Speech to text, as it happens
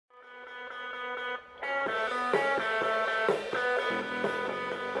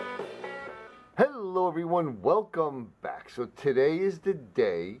Hello everyone, welcome back. So today is the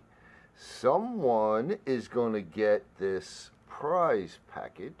day someone is going to get this prize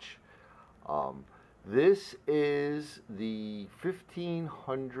package. This is the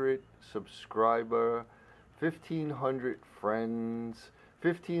 1,500 subscriber, 1,500 friends,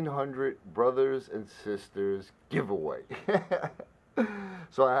 1,500 brothers and sisters giveaway.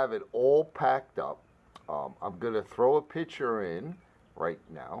 So I have it all packed up. I'm going to throw a picture in right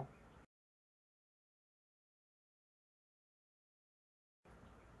now.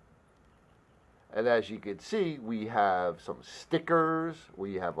 And as you can see, we have some stickers,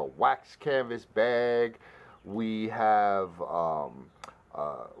 we have a wax canvas bag, we have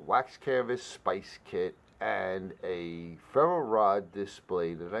wax canvas spice kit, and a ferro rod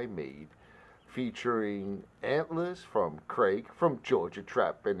display that I made featuring antlers from Craig from Georgia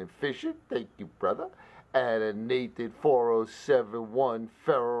Trapping and Fishing. Thank you, brother. And a Nathan 4071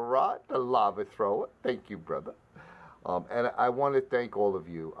 ferro rod, the lava thrower. Thank you, brother. And I want to thank all of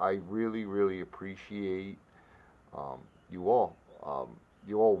you. I really, really appreciate you all.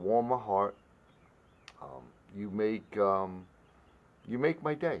 You all warm my heart. You make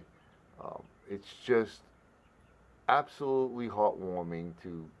my day. It's just absolutely heartwarming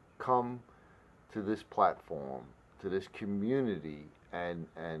to come to this platform, to this community, and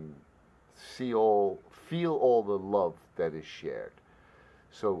feel all the love that is shared.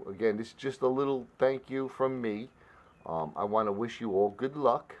 So again, this is just a little thank you from me. I want to wish you all good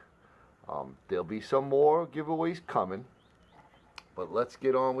luck. There'll be some more giveaways coming, but let's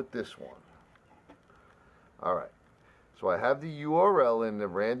get on with this one. Alright, so I have the URL in the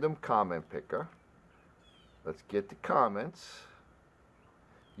random comment picker. Let's get the comments.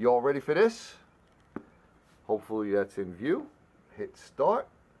 You all ready for this? Hopefully that's in view. Hit start.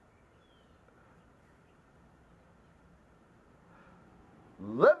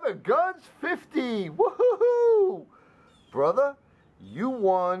 Leather Guns 50! Woohoo! Brother, you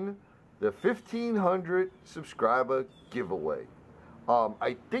won the 1,500 subscriber giveaway.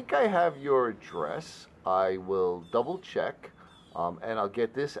 I think I have your address. I will double check, and I'll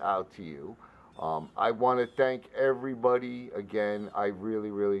get this out to you. I want to thank everybody again. I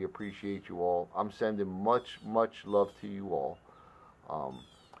really, really appreciate you all. I'm sending much, much love to you all.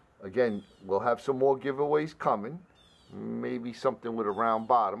 Again, we'll have some more giveaways coming. Maybe something with a round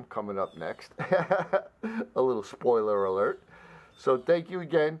bottom coming up next. A little spoiler alert. So thank you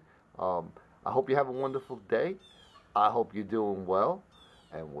again. I hope you have a wonderful day. I hope you're doing well.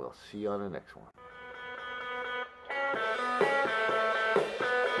 And we'll see you on the next one.